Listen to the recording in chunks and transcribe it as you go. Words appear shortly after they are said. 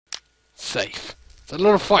Safe. It's a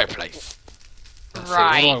little fireplace.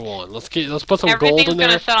 Right. What do I want? Let's put some gold Everything's in there.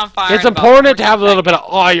 gonna set on fire. It's in about important to 40 have a little bit seconds.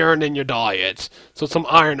 of iron in your diet. So some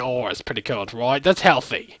iron ore is pretty good, right? That's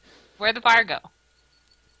healthy. Where'd the fire go?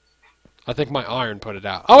 I think my iron put it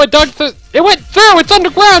out. Oh, it dug through. It went through. It's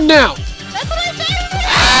underground now. That's what I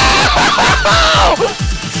said!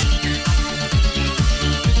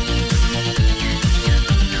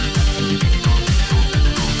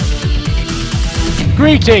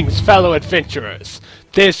 Greetings, fellow adventurers.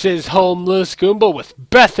 This is Homeless Goomba with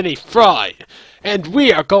Bethanyfrye, and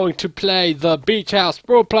we are going to play the Beach House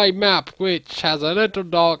Roleplay Map, which has a little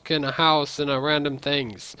dog and a house and a random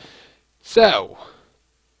things. So,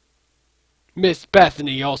 Miss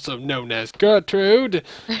Bethany, also known as Gertrude,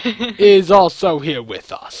 is also here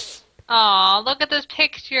with us. Aw, look at this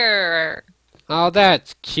picture. Oh,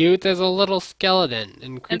 that's cute. There's a little skeleton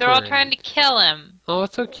and And they're all creeper in trying it. to kill him. Oh,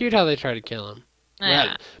 it's so cute how they try to kill him. Yeah.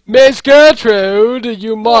 Well, Miss Gertrude,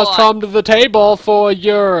 you must What? come to the table for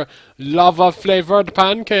your lava-flavored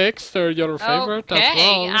pancakes. They're your favorite as Okay,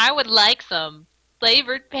 well. I would like some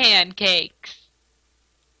flavored pancakes.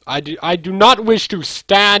 I do not wish to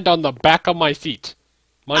stand on the back of my seat.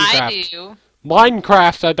 Minecraft. I do.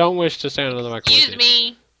 Minecraft, I don't wish to stand on the back of my Excuse seat.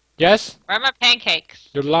 me. Yes? Where are my pancakes?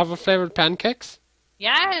 Your lava-flavored pancakes?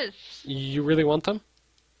 Yes. You really want them?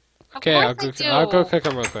 Of Okay, course I'll go do. cook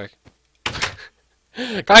them real quick.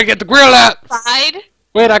 Gotta get the grill out! Outside?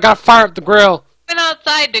 Wait, I gotta fire up the grill. Went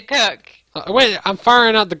outside to cook. Wait, I'm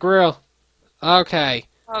firing out the grill. Okay.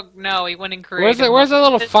 Oh no, he went in creative. Where's the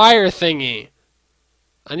little fire thingy?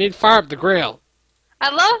 I need to fire up the grill. I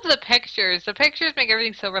love the pictures. The pictures make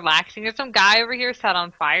everything so relaxing. There's some guy over here set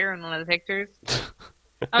on fire in one of the pictures.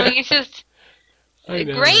 I mean, it's just I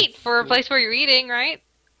know, great for a place where you're eating, right?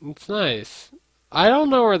 It's nice. I don't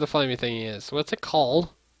know where the flamey thingy is. What's it called?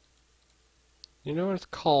 You know what it's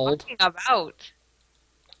called? Talking about.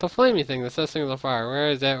 The flamey thing that's setting the fire. Where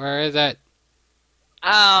is it? Where is it?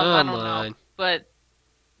 I Come don't know. on. But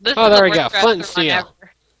this Oh, is there the we go. worst Flint and restaurant steel.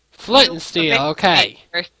 ever. Flint and steel. Okay.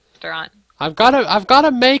 Restaurant. I've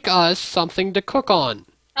gotta make us something to cook on.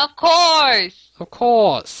 Of course. Of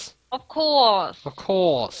course. Of course. Of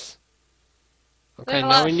course. Okay, There's a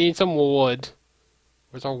now lot we of- need some wood.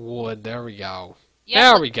 Where's our wood? There we go.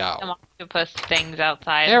 Yeah, There we go. some octopus things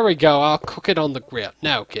outside. There we go. I'll cook it on the grill.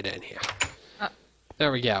 Now get in here. Uh.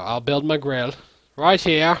 There we go. I'll build my grill. Right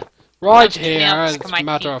here. Right Okay, here, now as look at a my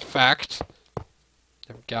matter teeth. of fact.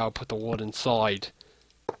 There we go. Put the wood inside.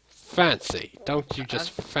 Fancy. Don't you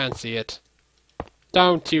just fancy it?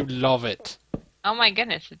 Don't you love it? Oh my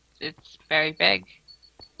goodness, it's very big.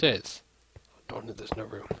 It is. Don't know there's no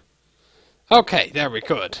room. Okay, there we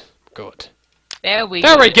good. Good. There we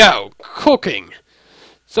There go. we go! Cooking!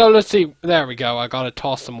 So let's see. There we go. I gotta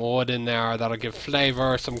toss some wood in there. That'll give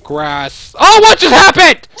flavor. Some grass. Oh, what just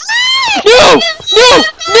happened? No! No!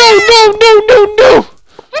 No! No! No! No! No!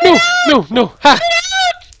 No! No! No! Ha!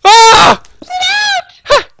 Ah!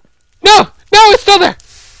 Ha! No! No! It's still there!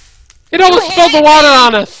 It almost spilled the water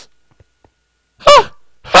on us! Ah!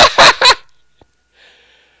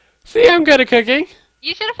 See, I'm good at cooking.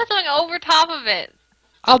 You should have put something over top of it.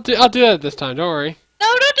 I'll do that this time. Don't worry. No,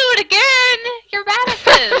 don't do it again. You're bad at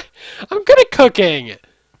this. I'm good at cooking.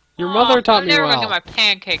 Your mother taught I'm me never well. gonna get my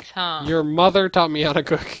pancakes, huh? Your mother taught me how to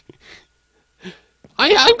cook.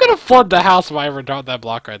 I'm gonna flood the house if I ever drop that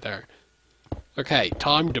block right there. Okay,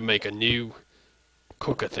 time to make a new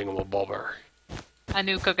cook-a-thingamabobber. A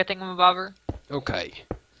new cook-a-thingamabobber. Okay.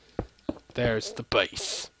 There's the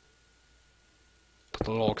base. Put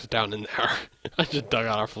the logs down in there. I just dug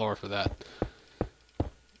out our floor for that.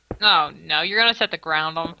 Oh no, you're gonna set the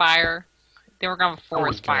ground on fire. Then we're gonna have a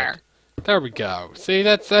forest good. fire. There we go. See,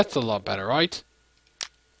 that's a lot better, right?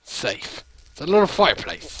 Safe. It's a little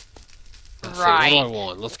fireplace. What do I Right.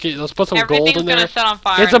 want? Let's put some gold Everything's in there. gonna set on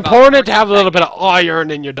fire. It's in about important to 40 have a little seconds. bit of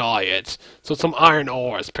iron in your diet. So some iron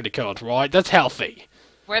ore is pretty good, right? That's healthy.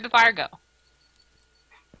 Where'd the fire go?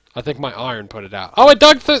 I think my iron put it out. Oh, it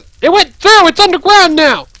dug through. It went through. It's underground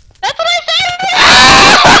now. That's what I said!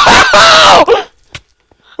 Ow!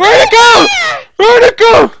 Where'd it go? Where'd it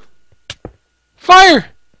go? Fire!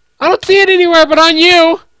 I don't see it anywhere but on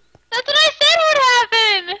you. That's what I said would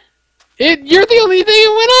happen! You're the only thing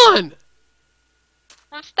it went on.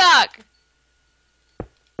 I'm stuck.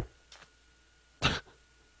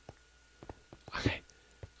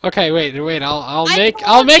 Okay, wait. I'll I make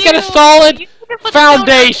told it a you. solid You need to put the stone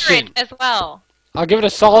under foundation. it as well. I'll give it a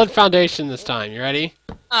solid foundation this time. You ready?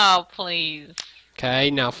 Oh, please. Okay,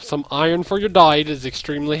 now some iron for your diet is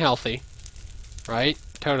extremely healthy. Right?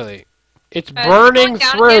 Totally. It's burning going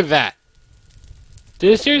down through again? that.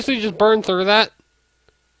 Did it seriously just burn through that?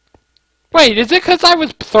 Wait, is it because I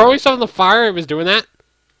was throwing stuff in the fire it was doing that?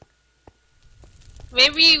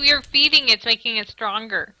 Maybe you're feeding it's making it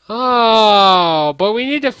stronger. Oh, but we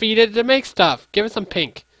need to feed it to make stuff. Give it some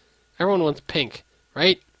pink. Everyone wants pink,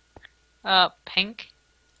 right? Pink?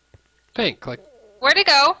 Pink, like... Where'd it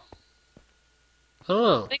go?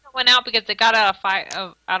 Oh. I think it went out because it got out of fire,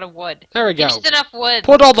 out of wood. There we go. Just enough wood.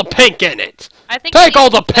 Put all the pink in it. I think Take all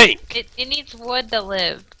the pink. It needs wood to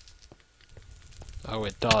live. Oh,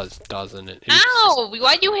 it does, doesn't it? Oops. Ow!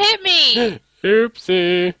 Why'd you hit me?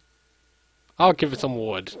 Oopsie. I'll give it some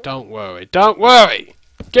wood. Don't worry. Don't worry.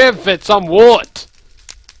 Give it some wood.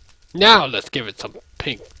 Now let's give it some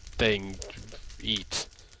pink thing to eat.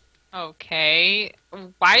 Okay.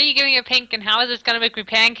 Why are you giving it pink and how is this gonna make me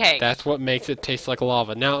pancakes? That's what makes it taste like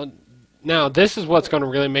lava. Now this is what's gonna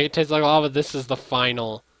really make it taste like lava. This is the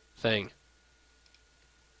final thing.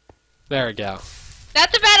 There we go.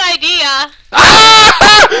 That's a bad idea. Ah!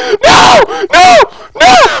 No! No!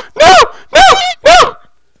 No! No! No! No!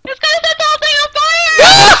 It's gonna set the whole thing on fire!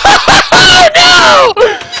 No!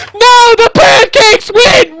 No! The pancakes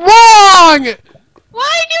went wrong!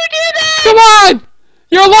 Why'd you do that? Come on!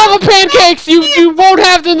 Your lava pancakes! You won't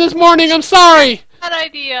have them this morning, I'm sorry! Bad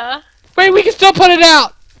idea. Wait, we can still put it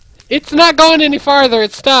out! It's not going any farther,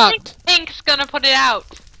 it stopped. Pink's gonna put it out.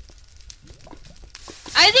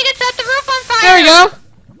 I think it set the roof on fire! There we go!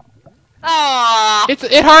 Aww.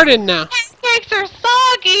 It hardened now. Pancakes are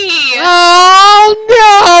soggy! Oh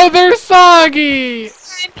no! They're soggy!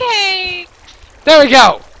 Pancakes! There we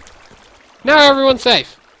go! Now everyone's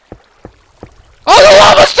safe. Oh, the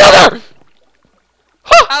lava's still there!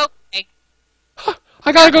 Huh! Okay.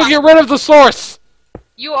 I gotta go get rid of the source!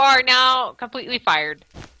 You are now completely fired.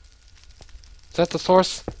 Is that the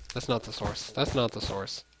source? That's not the source. That's not the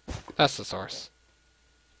source. That's the source.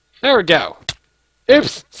 There we go.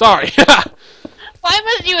 Oops, sorry. Why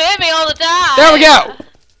must you hit me all the time? There we go!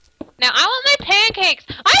 Now I want my pancakes.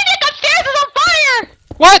 I think upstairs is on fire!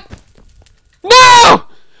 What? No!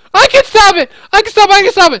 I can stop it! I can stop it! I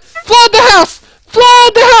can stop it! Flood the house!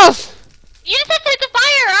 Flood the house! You just have to hit the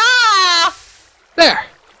fire! Ah! There.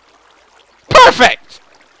 Perfect!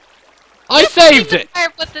 I saved it! The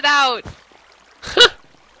fire puts it out.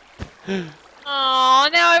 Oh,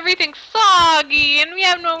 now everything's soggy and we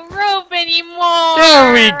have no rope anymore.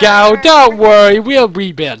 There we go. Don't worry. We'll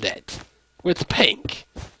rebuild it. With pink.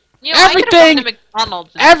 You know, I could've gone to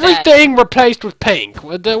McDonald's instead. Everything replaced with pink.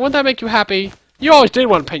 Wouldn't that make you happy? You always did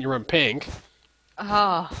want to paint your room pink.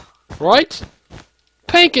 Oh. Right?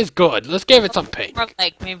 Pink is good. Let's give it some pink. Or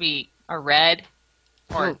like maybe a red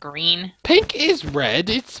or a green. Pink is red.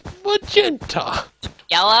 It's magenta.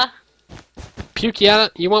 Yellow? Puke yellow?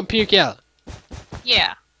 You want puke yellow?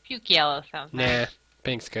 Yeah. Puke yellow sounds Nah. nice.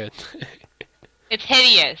 Pink's good. It's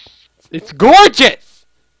hideous. It's gorgeous!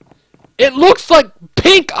 It looks like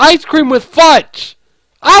pink ice cream with fudge!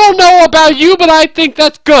 I don't know about you, but I think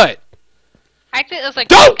that's good! Actually, it looks like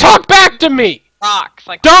Don't talk back to me! rocks.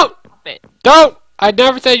 Like Don't! it. Don't! I'd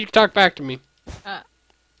never say you talk back to me. I'm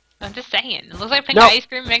just saying. It looks like pink No. ice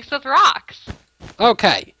cream mixed with rocks.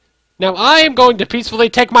 Okay. Now I am going to peacefully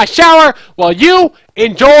take my shower while you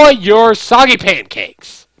enjoy your soggy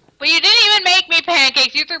pancakes. But you didn't even make me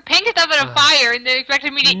pancakes. You threw pink stuff in a fire and then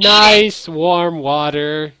expected me to eat it. Nice warm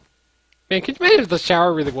water. Man, could you imagine if the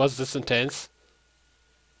shower really was this intense?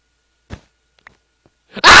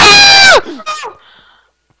 Ah!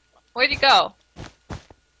 Where'd you go?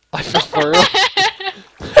 I fell through.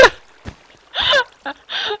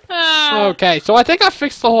 Okay, so I think I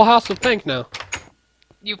fixed the whole house with pink now.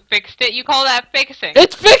 You fixed it? You call that fixing?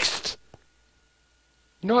 It's fixed!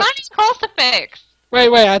 You know It's what? not even close to fix.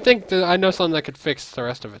 Wait, I think I know something that could fix the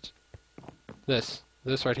rest of it. This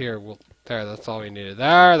right here will... There, that's all we needed.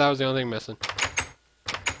 There, that was the only thing missing.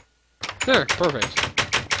 There, perfect.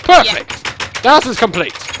 Perfect! The house is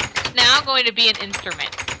complete! It's now going to be an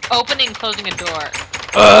instrument. Opening and closing a door.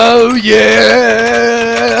 Oh,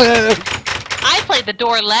 yeah! I play the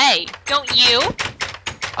door lay, don't you?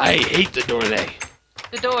 I hate the doorway.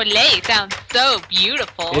 The door lay sounds so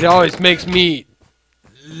beautiful. It always makes me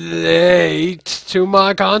late to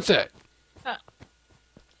my concert. That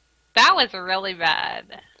was really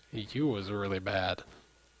bad. You was really bad.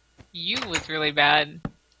 You was really bad.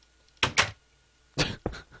 What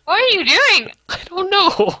are you doing? I don't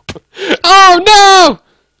know. Oh no!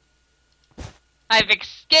 I've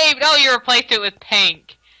escaped. Oh, you replaced it with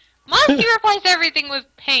pink. Must you replace everything with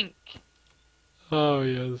pink? Oh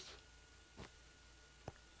yes.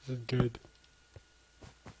 This is good.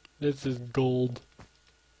 This is gold.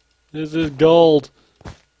 This is gold.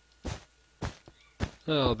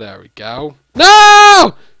 Oh, there we go.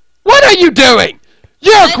 No! What are you doing?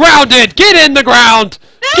 You're grounded! Get in the ground!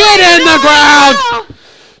 Get in the ground!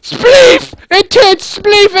 Spleef! Intense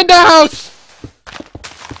spleef in the house!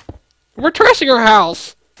 We're trashing our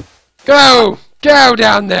house! Go! Go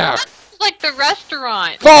down there! That's like the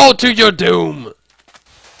restaurant. Fall to your doom!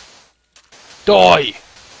 Die!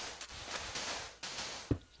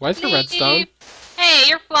 Why is there redstone? Hey,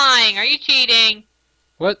 you're flying. Are you cheating?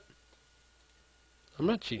 What? I'm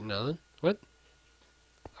not cheating nothing. What?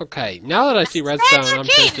 Okay, now that I see redstone, I'm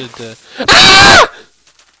tempted to... Ah!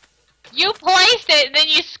 You placed it and then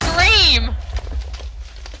you scream!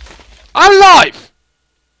 I'm alive!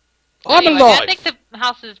 I'm Anyway, alive! I think the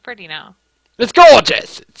house is pretty now. It's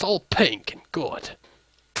gorgeous! It's all pink and good.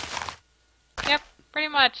 Yep, pretty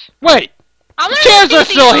much. Wait! The chairs are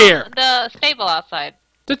still here! The stable outside.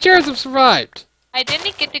 The chairs have survived! I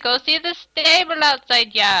didn't get to go see the stable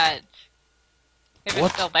outside yet. If What?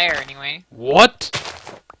 it's still there, anyway. What?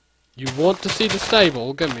 You want to see the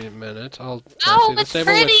stable? Give me a minute. I'll Oh, see the it's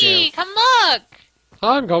stable with pretty! you. Come look!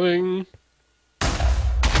 I'm coming.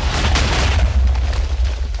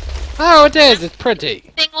 Oh, it is. It's pretty.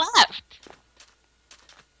 Thing left.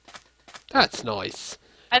 That's nice.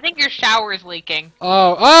 I think your shower's leaking.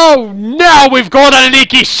 Oh no! We've got a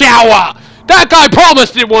leaky shower. That guy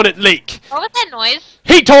promised it wouldn't leak. What was that noise?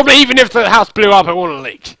 He told me even if the house blew up, it wouldn't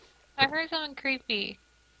leak. I heard something creepy.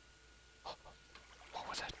 What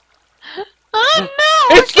was that? Oh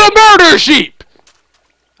no! It's the murder sheep.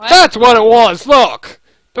 What? That's what it was. Look,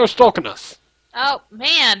 they're stalking us. Oh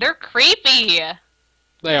man, they're creepy.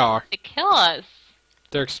 They are. They kill us.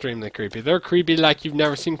 They're extremely creepy. They're creepy like you've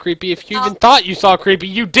never seen creepy. If you even thought you saw creepy,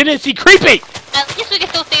 you didn't see creepy! At least we can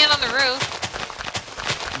still stand on the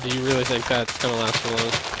roof. Do you really think that's gonna last for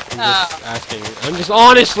long? I'm just asking. I'm just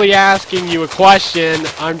honestly asking you a question.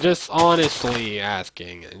 I'm just honestly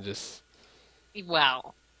asking. And just...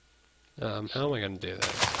 Well. how am I gonna do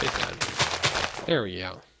this? Get down here. There we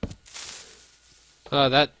go.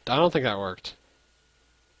 I don't think that worked.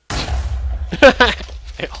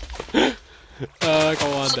 Fail. Go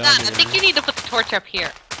on down here. I think you need to put the torch up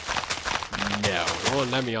here. No, it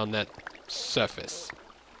won't let me on that surface.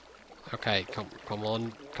 Okay, come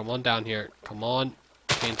on down here. Come on,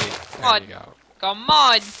 TNT. There we go. Come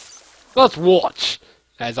on. Let's watch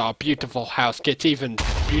as our beautiful house gets even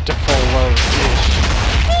beautiful-ish,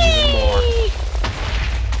 even more.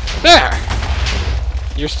 There.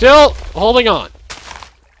 You're still holding on.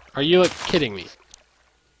 Are you like kidding me?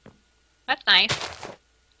 That's nice.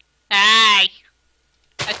 Hey!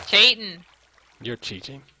 That's cheating. You're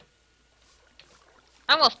cheating.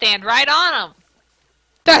 I'm gonna stand right on them.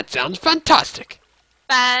 That sounds fantastic.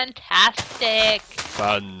 Fantastic.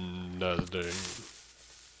 Fantastic.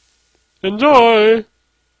 Enjoy.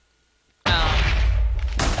 Oh.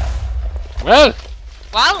 Well,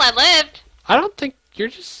 I lived. I don't think you're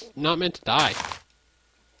just not meant to die.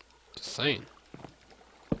 Just saying.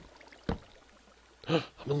 I'm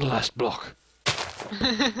on the last block.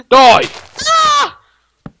 Die! Ah!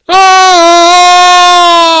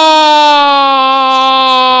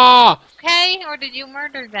 Ah! Okay, or did you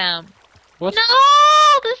murder them? What? No,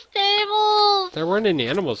 the stables. There weren't any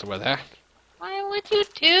animals over there. Why would you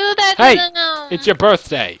do that Hey, to them? it's your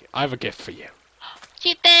birthday. I have a gift for you.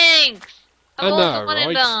 Gee, thanks. I I've know, always wanted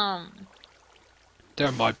right? them.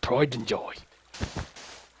 They're my pride and joy.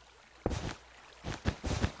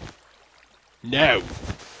 No.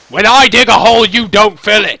 When I dig a hole, you don't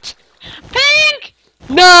fill it. Pink!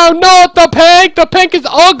 No, not the pink. The pink is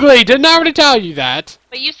ugly. Didn't I already tell you that?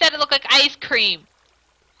 But you said it looked like ice cream.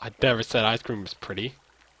 I never said ice cream was pretty.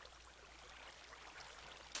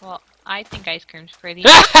 Well, I think ice cream's pretty.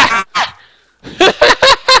 That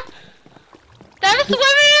They're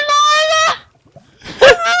swimming in lava!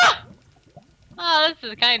 Oh, this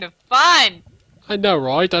is kind of fun. I know,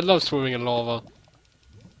 right? I love swimming in lava.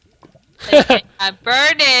 I'm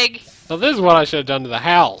burning. So this is what I should have done to the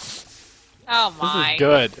house. Oh This my. is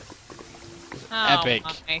good. Oh, Epic.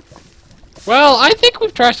 my. Well, I think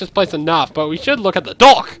we've trashed this place enough, but we should look at the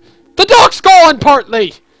dock. The dock's gone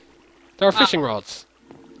partly. There are fishing rods.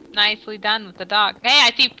 Nicely done with the dock. Hey,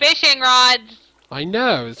 I see fishing rods. I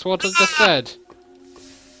know. It's what I just said.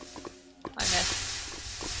 I missed.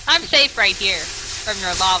 I'm safe right here from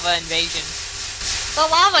your lava invasion. The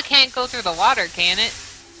lava can't go through the water, can it?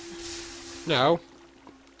 No.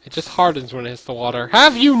 It just hardens when it hits the water.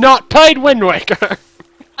 Have you not played Wind Waker?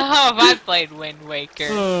 Oh, I played Wind Waker.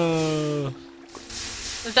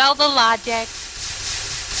 Zelda logic.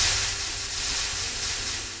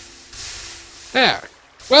 There.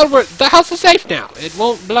 Well, the house is safe now. It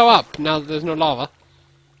won't blow up now that there's no lava.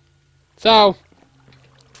 So,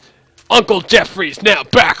 Uncle Jeffrey's now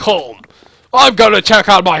back home. I'm gonna check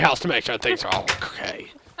out my house to make sure things are all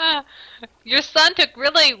okay. Your son took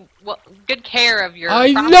really good care of your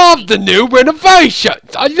I property. love the new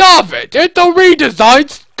renovations. I love it. The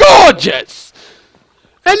redesign's gorgeous.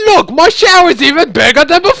 And look, my shower's even bigger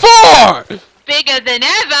than before. Bigger than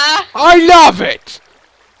ever. I love it.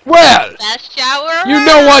 Well, Best shower you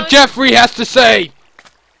know what around. Jeffrey has to say?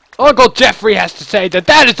 Uncle Jeffrey has to say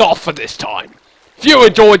that is all for this time. If you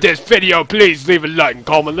enjoyed this video, please leave a like and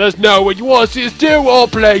comment. Let us know what you want to see us do or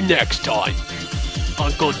play next time.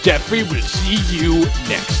 Uncle Jeffrey will see you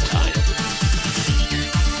next time.